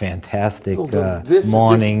these fantastic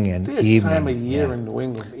morning and evening. This time of year in New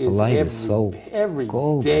England is every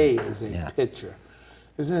day is a picture.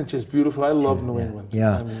 Isn't it just beautiful? I love New England.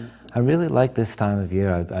 Yeah, I mean, I really like this time of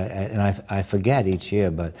year, and I forget each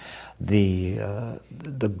year, but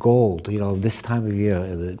the gold, you know, this time of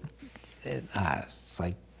year, it's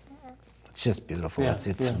like, it's just beautiful. Yeah,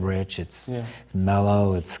 it's rich, it's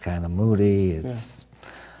mellow, it's kind of moody.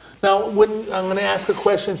 Now, I'm going to ask a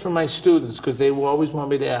question for my students, because they will always want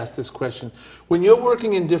me to ask this question. When you're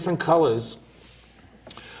working in different colors,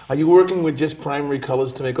 are you working with just primary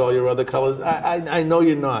colors to make all your other colors? I know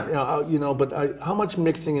you're not, you know, but how much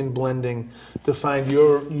mixing and blending to find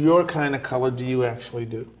your kind of color do you actually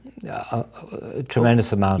do? A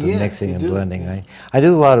tremendous amount of mixing and blending. I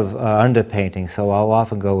do a lot of underpainting, so I'll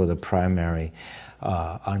often go with a primary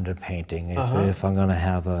underpainting. If I'm going to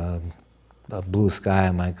have a blue sky,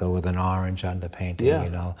 I might go with an orange underpainting,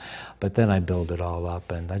 you know. But then I build it all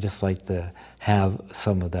up, and I just like to have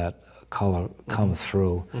some of that color come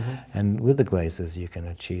through. And with the glazes, you can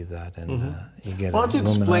achieve that, and you get. Why don't you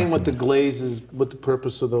explain what the glazes, what the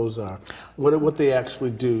purpose of those are, what they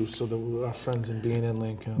actually do, so that our friends in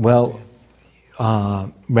BNN can understand.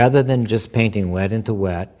 Well, rather than just painting wet into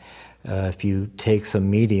wet, if you take some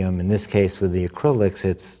medium, in this case with the acrylics,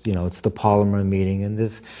 it's it's the polymer medium, and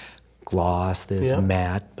there's gloss, there's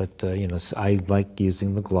matte, but you know, so I like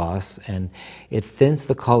using the gloss, and it thins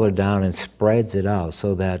the color down and spreads it out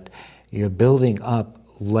so that you're building up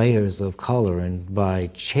layers of color, and by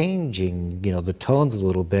changing the tones a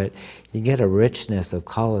little bit, you get a richness of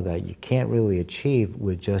color that you can't really achieve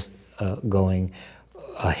with just going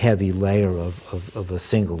a heavy layer of a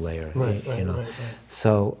single layer. Right.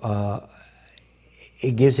 So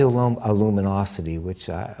it gives you a luminosity, which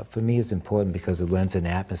for me is important because it lends an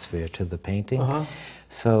atmosphere to the painting.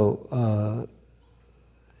 So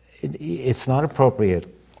it's not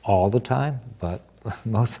appropriate all the time, but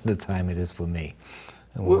most of the time it is for me.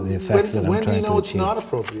 Well, the effects that I'm when do you know it's achieve. not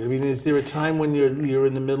appropriate? I mean, is there a time when you're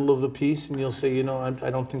in the middle of a piece and you'll say, I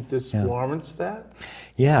don't think this warrants that?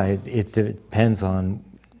 Yeah, it depends on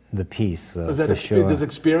the piece. Does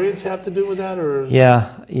experience have to do with that, or?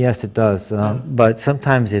 Yes, it does. But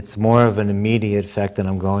sometimes it's more of an immediate effect that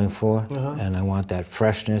I'm going for, and I want that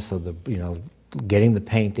freshness of the getting the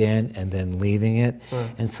paint in and then leaving it,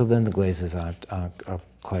 and so then the glazes are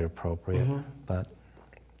quite appropriate. But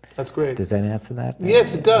that's great. Does that answer that?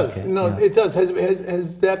 Yes, it does. Okay. No, it does.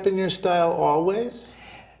 Has that been your style always?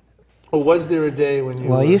 Or was there a day when you?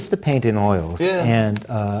 Well, I used to paint in oils, and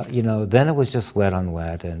then it was just wet on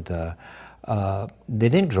wet, and they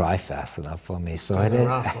didn't dry fast enough for me. So I didn't.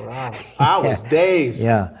 Around for hours, days.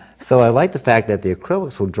 Yeah. So I like the fact that the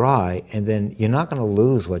acrylics will dry, and then you're not going to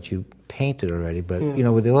lose what you painted already. But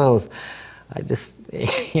with the oils, I just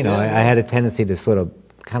I had a tendency to sort of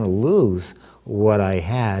kind of lose what I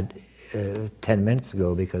had 10 minutes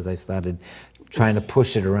ago because I started trying to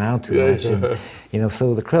push it around too much. And,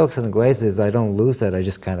 so the acrylics and the glazes, I don't lose that. I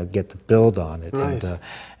just kind of get the build on it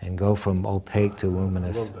and go from opaque to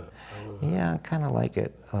luminous. I love that. Yeah, I kind of like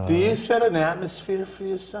it. Do you set an atmosphere for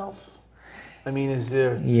yourself? I mean, is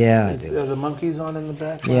there? Are the monkeys on in the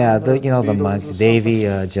background? Yeah, the monkeys, Davy,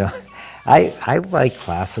 John. I like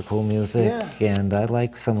classical music, and I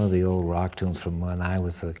like some of the old rock tunes from when I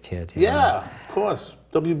was a kid. Of course.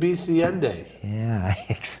 WBCN days. Yeah,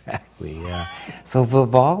 exactly, yeah. So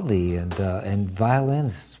Vivaldi and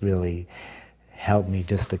violins really helped me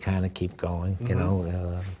just to kind of keep going,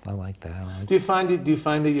 I like that. Do you find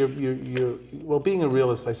that you're well, being a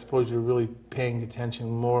realist, I suppose you're really paying attention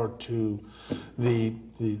more to the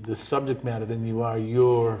subject matter than you are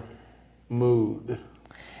your mood?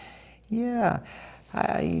 Yeah,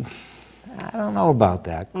 I don't know about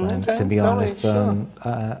that, Glenn, to be honest.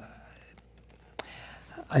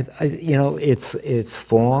 You know, it's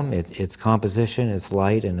form, it's composition, it's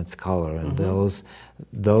light, and it's color, and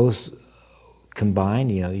those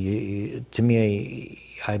combined, you know, to me,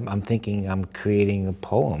 I'm thinking I'm creating a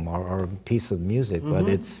poem or a piece of music, but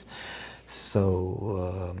it's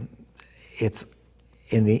so it's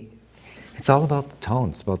all about the tone.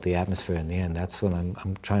 It's about the atmosphere in the end. That's when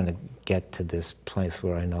I'm trying to get to this place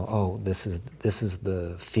where I know, oh, this is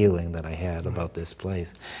the feeling that I had about this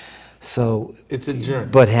place. So it's a journey.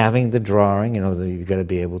 But having the drawing, you know, you got to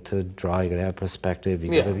be able to draw. You got to have perspective. You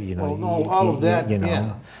got to, you know, all of that. You know,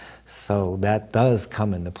 yeah. So that does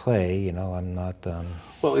come into play. You know, I'm not.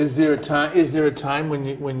 Well, is there a time? Is there a time when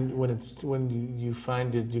you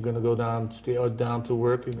find that you're going to go down to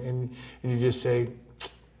work and you just say,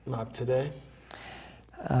 not today?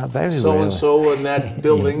 Very so rarely. and so in that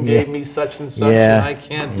building gave me such and such, and I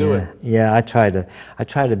can't do it. Yeah, I try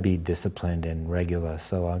to be disciplined and regular.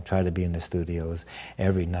 So I try to be in the studios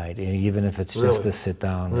every night, and even if it's just to sit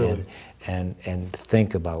down and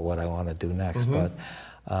think about what I want to do next. But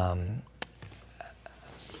so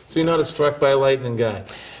you're not a struck by lightning guy.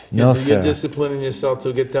 No, you're disciplining yourself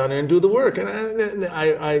to get down there and do the work, and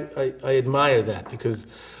I admire that, because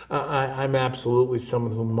I'm absolutely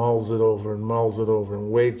someone who mulls it over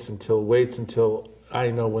and waits until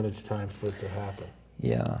I know when it's time for it to happen.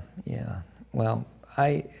 Yeah. Well,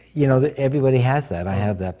 you know, everybody has that. I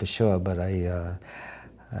have that for sure, but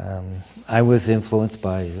I was influenced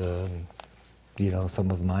by you know,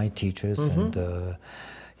 some of my teachers, and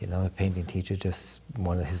you know, a painting teacher, just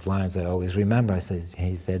one of his lines I always remember,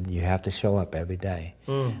 he said, you have to show up every day.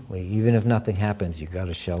 Even if nothing happens, you got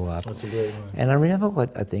to show up. That's a great line. And I remember what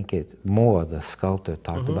I think the sculptor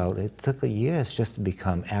talked about. It took years just to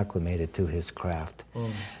become acclimated to his craft.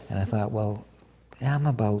 And I thought, well, yeah, I'm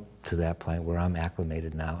about to that point where I'm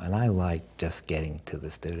acclimated now, and I like just getting to the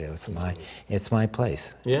studio. It's my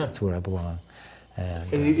place. Yeah. It's where I belong.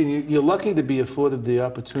 And you're lucky to be afforded the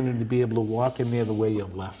opportunity to be able to walk in there the way you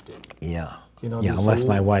left it. Yeah. You know, yeah, unless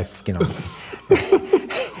my wife, you know.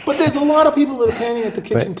 But there's a lot of people that are painting at the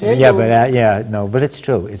kitchen table. Yeah, but it's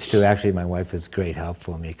true. It's true. Actually, my wife is great help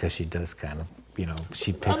for me, because she does kind of, you know,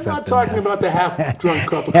 she picks up. I'm not talking about the half-drunk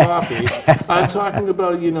cup of coffee. I'm talking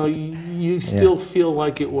about, you know, you still feel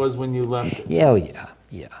like it was when you left it.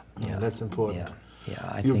 Yeah, that's important.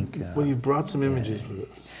 Yeah, I think. Well, you brought some images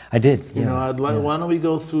with us. I did. You know, why don't we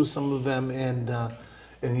go through some of them and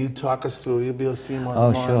you talk us through. You'll be able to see them on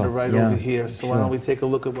the monitor right over here. So why don't we take a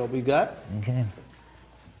look at what we got?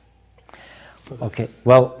 Okay.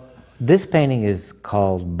 Well, this painting is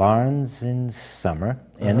called Barns in Summer,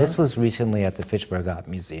 and this was recently at the Fitchburg Art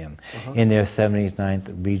Museum in their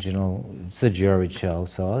 79th regional. It's a juried show,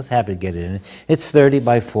 so I was happy to get it in. It's 30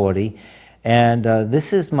 by 40. And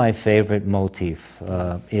this is my favorite motif.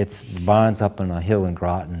 It's barns up on a hill in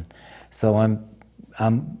Groton. So I'm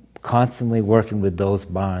constantly working with those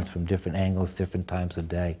barns from different angles, different times of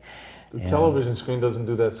day. The television screen doesn't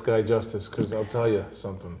do that sky justice, because I'll tell you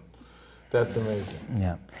something. That's amazing.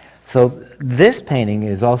 Yeah. So this painting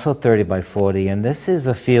is also 30 by 40, and this is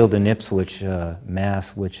a field in Ipswich, Mass,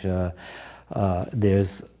 which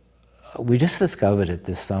we just discovered it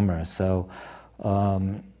this summer. So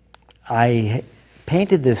I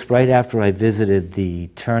painted this right after I visited the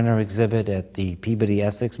Turner exhibit at the Peabody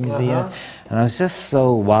Essex Museum, and I was just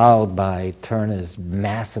so wowed by Turner's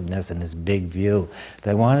massiveness and his big view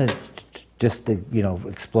that I wanted just to, you know,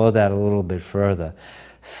 explore that a little bit further.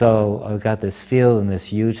 So I've got this field and this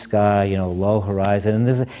huge sky, you know, low horizon,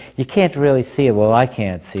 and you can't really see it. Well, I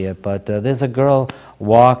can't see it, but there's a girl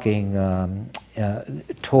walking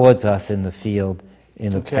towards us in the field,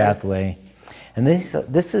 in the pathway. And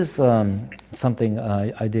this is something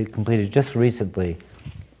I completed just recently.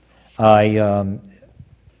 I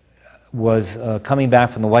was coming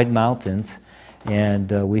back from the White Mountains,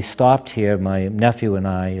 and we stopped here, my nephew and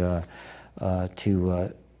I,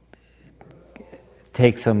 to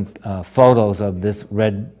take some photos of this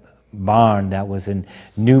red barn that was in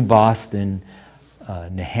New Boston,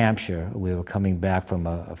 New Hampshire. We were coming back from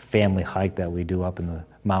a family hike that we do up in the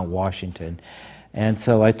Mount Washington. And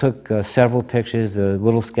so I took several pictures,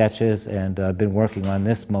 little sketches, and I've been working on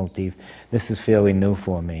this motif. This is fairly new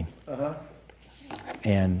for me.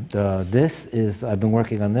 And I've been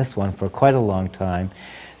working on this one for quite a long time.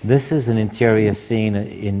 This is an interior scene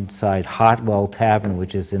inside Hartwell Tavern,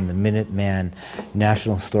 which is in the Minuteman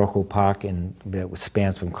National Historical Park, and it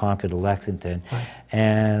spans from Concord to Lexington.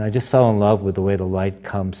 And I just fell in love with the way the light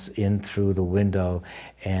comes in through the window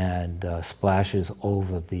and splashes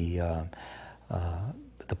over the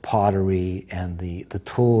pottery and the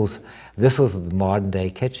tools. This was the modern day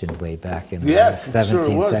kitchen way back in Yes, the 17th sure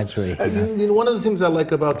it was. century. You know, one of the things I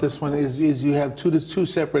like about this one is you have two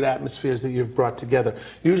separate atmospheres that you've brought together.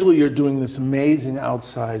 Usually you're doing this amazing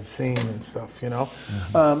outside scene and stuff, you know.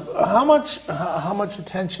 How much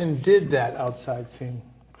attention did that outside scene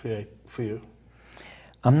create for you?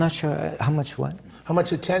 I'm not sure how much what? How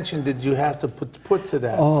much attention did you have to put to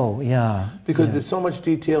that? Oh, yeah. Because there's so much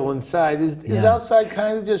detail inside. Is outside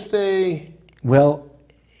kind of just a... Well,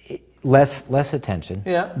 less attention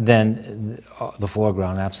Yeah. than the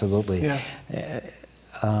foreground, absolutely. Yeah.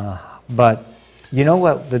 But you know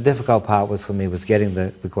what the difficult part was for me was getting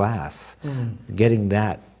the glass, getting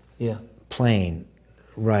that Yeah. plane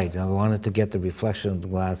right. I wanted to get the reflection of the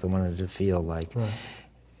glass. I wanted to feel like... Right.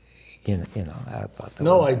 You know, I thought that.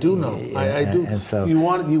 No, I do know. I do. And so you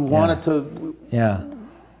wanted to. Yeah.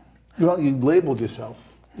 Well, you labeled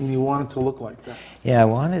yourself, and you wanted to look like that. Yeah, I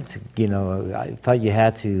wanted to. You know, I thought you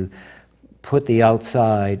had to put the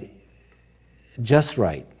outside just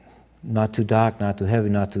right, not too dark, not too heavy,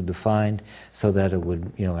 not too defined, so that it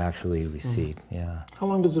would, you know, actually recede. Yeah. How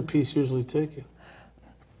long does a piece usually take you?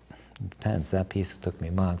 It depends. That piece took me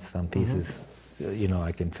months. Some pieces. You know,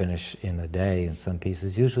 I can finish in a day, and some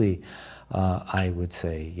pieces, usually, I would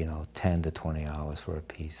say, you know, 10 to 20 hours for a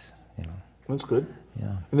piece, you know. That's good. Yeah.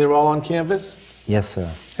 And they're all on canvas? Yes, sir.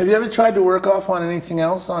 Have you ever tried to work off on anything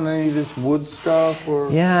else, on any of this wood stuff? Or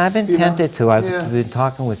Yeah, I've been you know? tempted to. I've Yeah. been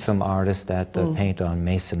talking with some artists that paint on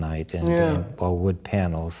masonite and or wood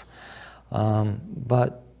panels.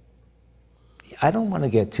 But I don't want to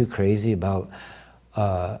get too crazy about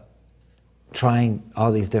trying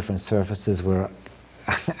all these different surfaces where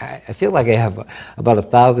I feel like I have about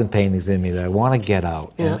 1,000 paintings in me that I want to get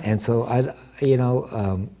out, and so I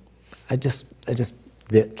just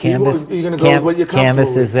the canvas. You're going to go with what you're comfortable canvas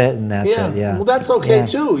with. is it, and that's it. Yeah. Well, that's okay Yeah.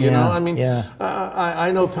 too. You know, Yeah. I mean, Yeah.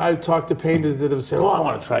 I know I've talked to painters that have said, "Oh, I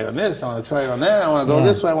want to try it on this. I want to try it on that. I want to go Yeah.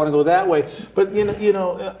 this way. I want to go that way." But you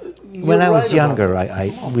know. When I was right about younger,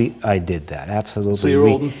 that. I did that absolutely. So you're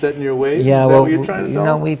old and set in your ways. Yeah, Is that well, what you're trying to you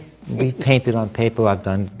tell know, us? we painted on paper. I've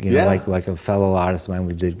done, you know, Yeah. like a fellow artist of mine.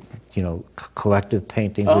 We did, you know, collective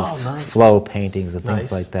paintings, Oh, with nice. flow paintings and things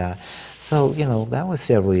Nice. like that. So, you know, that was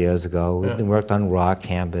several years ago. Yeah. We worked on raw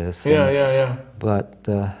canvas. Yeah. But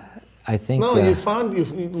I think. No, you've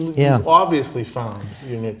Yeah. obviously found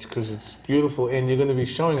your niche because it's beautiful, and you're going to be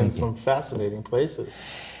showing in some fascinating places.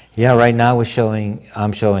 Yeah, right now I'm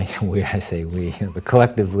showing, we, I say we, the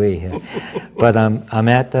collective we. But I'm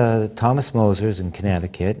at Thomas Moser's in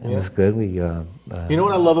Connecticut. It was good. You know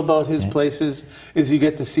what I love about his places is you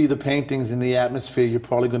get to see the paintings in the atmosphere. You're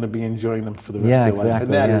probably going to be enjoying them for the rest of your life,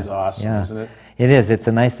 and that is awesome, isn't it? It is. It's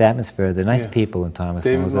a nice atmosphere. They're nice Yeah. people in Thomas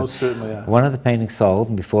They Moser. most certainly are. One of the paintings sold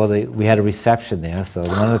and before we had a reception there, so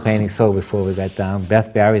one of the paintings sold before we got down.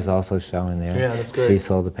 Beth Barry's also showing there. Yeah, that's great. She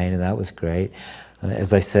sold the painting. That was great.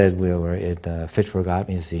 As I said, we were at Fitchburg Art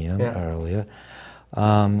Museum earlier.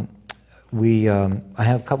 I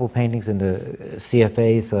have a couple paintings in the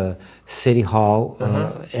CFA's City Hall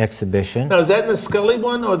exhibition. Now, is that in the Scully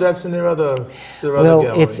one, or that's in their other Well,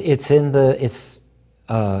 gallery? it's in the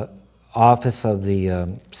office of the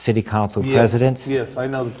City Council presidents. Yes, I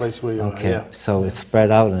know the place where you are. Okay, Yeah. so it's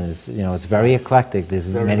spread out and it's very eclectic. There's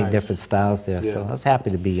very many nice. different styles there, so Yeah. I was happy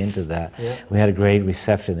to be into that. Yeah. We had a great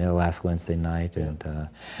reception there last Wednesday night, and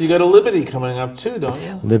You got a Liberty coming up too, don't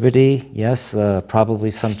you? Liberty, yes,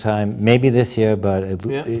 probably sometime, maybe this year, but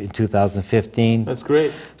in 2015. That's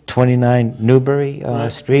great. 29 Newbury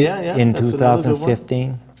Street Yeah, in that's another good one.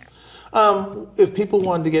 2015. If people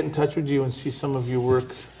wanted to get in touch with you and see some of your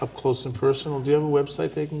work up close and personal, do you have a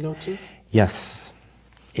website they can go to? Yes,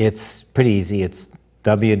 it's pretty easy. It's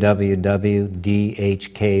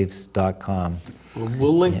www.dhcaves.com.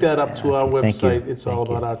 We'll link that up to our okay, thank you. website. It's all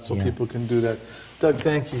Thank about you. art, so Yeah. people can do that. Doug,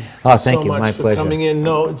 thank you. Oh, thank so you. much My for pleasure. coming in.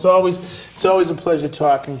 No, it's always a pleasure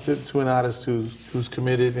talking to an artist who's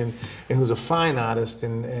committed and who's a fine artist,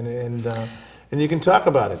 and you can talk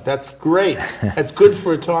about it. That's great. That's good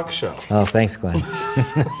for a talk show. Oh, thanks, Glenn.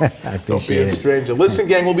 I Don't be appreciate a it. stranger. Listen,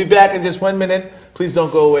 gang, we'll be back in just 1 minute. Please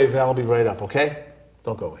don't go away. Val will be right up, okay?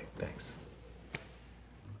 Don't go away. Thanks.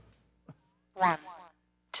 1,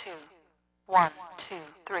 2, 1, 2,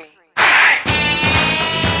 3.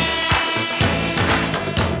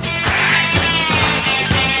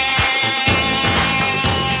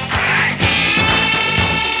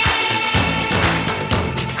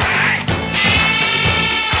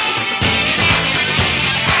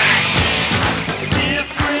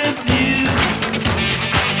 Different view,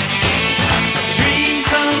 dream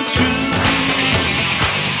come true.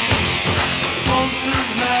 Bolts of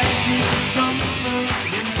lightning from the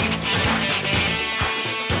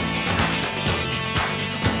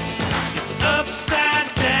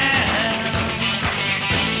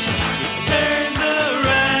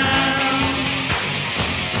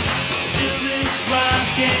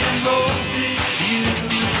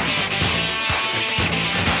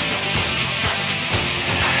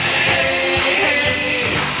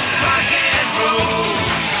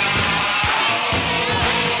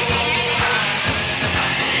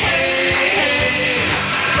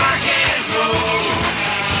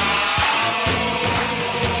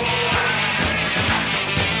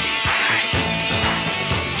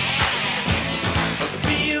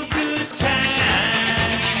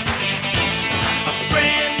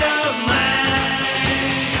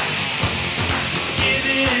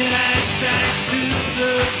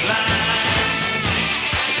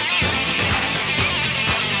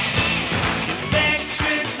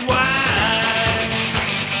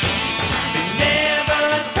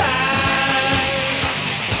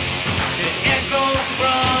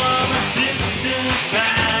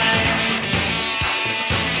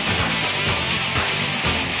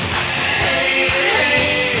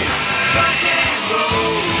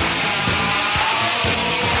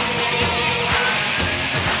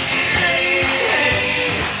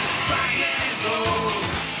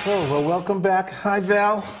Wonderful. Well, welcome back. Hi,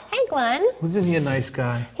 Val. Hey, Glenn. Wasn't he a nice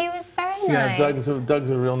guy? He was very Yeah, nice. Doug's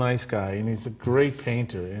a real nice guy, and he's a great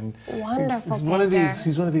painter. And Wonderful he's one of these. painter.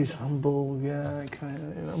 He's one of these humble,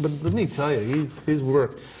 kind of. But let me tell you, his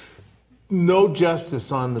work. No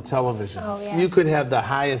justice on the television. Oh, yeah. You could have the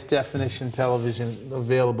highest definition television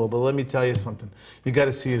available, but let me tell you something. You got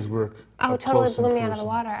to see his work. Oh, up totally close and blew me out of the personal.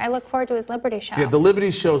 water. I look forward to his Liberty show. Yeah, the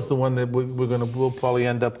Liberty Show's the one that we'll probably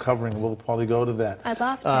end up covering. We'll probably go to that. I'd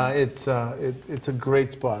love to. It's a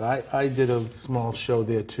great spot. I did a small show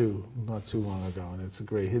there too, not too long ago, and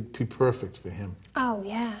it'd be perfect for him. Oh,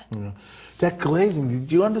 yeah. You know. That glazing,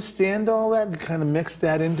 did you understand all that? You kind of mix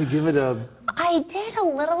that in to give it a... I did a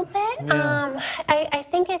little bit. Yeah. I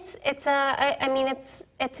think it's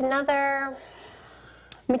another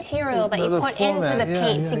material that you Another put format. into the Yeah,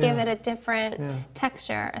 paint yeah, to give yeah. it a different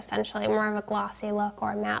texture, essentially, more of a glossy look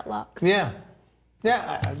or a matte look. Yeah.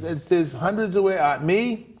 Yeah, there's hundreds of ways.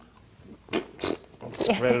 Me,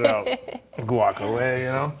 spread it out, walk away, you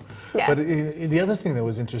know? Yeah. But the other thing that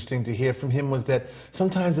was interesting to hear from him was that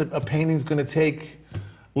sometimes a painting's going to take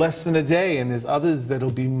less than a day, and there's others that'll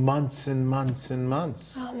be months and months and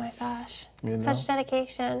months. Oh my gosh. You know? Such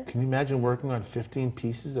dedication. Can you imagine working on 15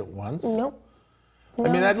 pieces at once? Nope. I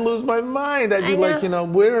mean, I'd lose my mind. I'd be I like, know.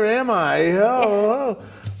 where am I? Oh.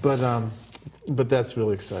 But that's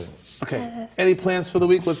really exciting. Okay. It is. Any plans for the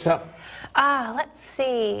week? Let's help. Let's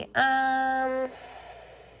see. I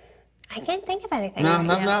can't think of anything No, right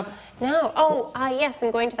not now. now? No. Oh, yes,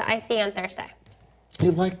 I'm going to the IC on Thursday.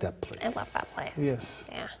 You like that place? I love that place. Yes.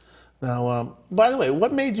 Yeah. Now, by the way,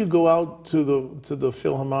 what made you go out to the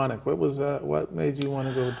Philharmonic? What was that? What made you want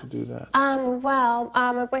to go to do that?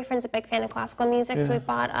 My boyfriend's a big fan of classical music, so we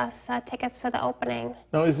bought us tickets to the opening.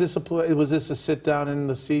 Now, is this was this a sit down in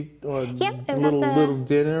the seat or Yep, it was little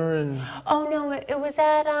dinner and? Oh no, it was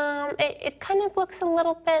at it kind of looks a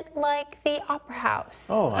little bit like the Opera House.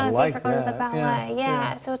 Oh, I if like you've ever gone to the that. ballet.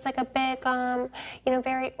 Yeah. So it's like a big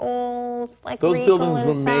very old, like Those regal buildings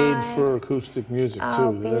were made inside. for acoustic music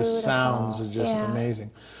Oh, too. Their sounds are beautiful. just Yeah.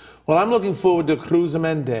 amazing. Well, I'm looking forward to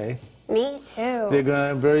Cruisermen Day. Me too.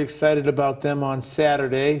 I'm very excited about them on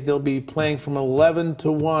Saturday. They'll be playing from 11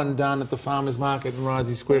 to 1 down at the Farmers Market in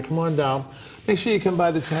Rossi Square. Come on down. Make sure you come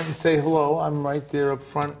by the tent and say hello. I'm right there up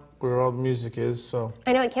front where all the music is. So.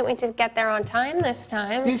 I know. I can't wait to get there on time this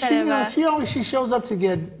time. Yeah, instead of, she shows up to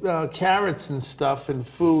get carrots and stuff and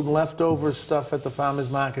food, leftover stuff at the Farmers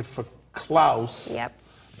Market for Klaus. Yep.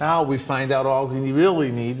 Now we find out all he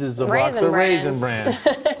really needs is a box of Raisin Bran.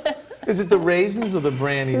 Is it the raisins or the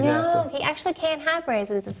bran he's No, after? he actually can't have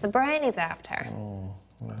raisins. It's the bran he's after. Oh,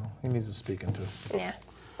 well, he needs a speaking to. Yeah.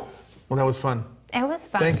 Well, that was fun. It was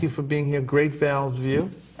fun. Thank you for being here. Great Val's view.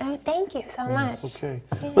 Oh, thank you so much. Yes, okay.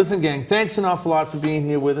 Listen, gang, thanks an awful lot for being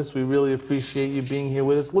here with us. We really appreciate you being here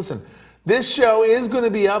with us. Listen, this show is going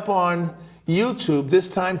to be up on YouTube this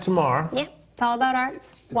time tomorrow. Yeah, it's all about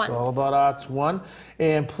arts. It's all about Arts 1.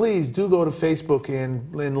 And please do go to Facebook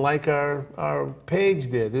and like our page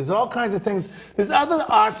there. There's all kinds of things. There's other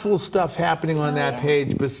artful stuff happening on that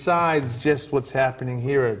page besides just what's happening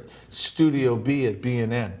here at Studio B at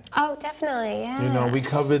B&N. Oh, definitely, yeah. You know, we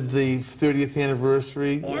covered the 30th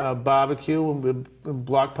anniversary barbecue and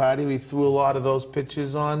block party. We threw a lot of those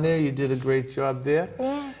pictures on there. You did a great job there.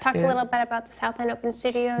 Yeah, talked a little bit about the South End Open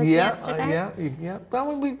Studios Yeah, yesterday. yeah.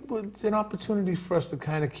 Well, it's an opportunity for us to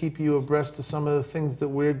kind of keep you abreast of some of the things that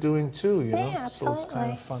we're doing too, you know? Yeah, So it's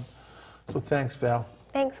kind absolutely. of fun. So thanks, Val.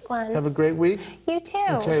 Thanks, Glenn. Have a great week. You too.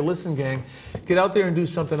 Okay, listen, gang. Get out there and do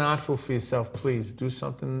something artful for yourself, please. Do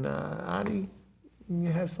something arty. You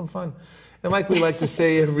have some fun. And like we like to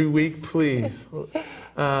say every week, please.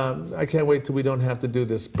 I can't wait till we don't have to do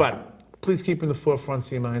this. But please keep in the forefront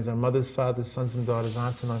of your minds our mothers, fathers, sons and daughters,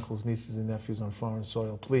 aunts and uncles, nieces and nephews on foreign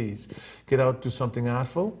soil. Please get out, do something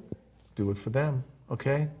artful. Do it for them.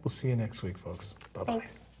 Okay? We'll see you next week, folks. Bye-bye.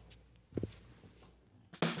 Thanks.